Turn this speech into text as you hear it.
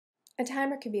A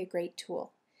timer can be a great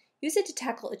tool. Use it to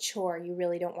tackle a chore you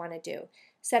really don't want to do.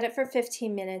 Set it for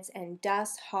 15 minutes and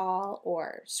dust, haul,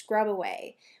 or scrub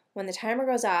away. When the timer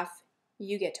goes off,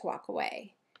 you get to walk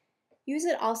away. Use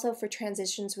it also for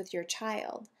transitions with your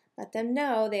child. Let them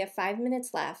know they have 5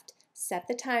 minutes left, set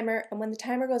the timer, and when the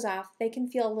timer goes off, they can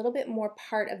feel a little bit more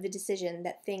part of the decision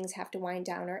that things have to wind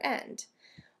down or end.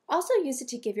 Also use it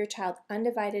to give your child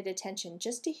undivided attention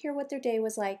just to hear what their day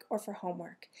was like or for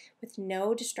homework, with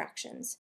no distractions.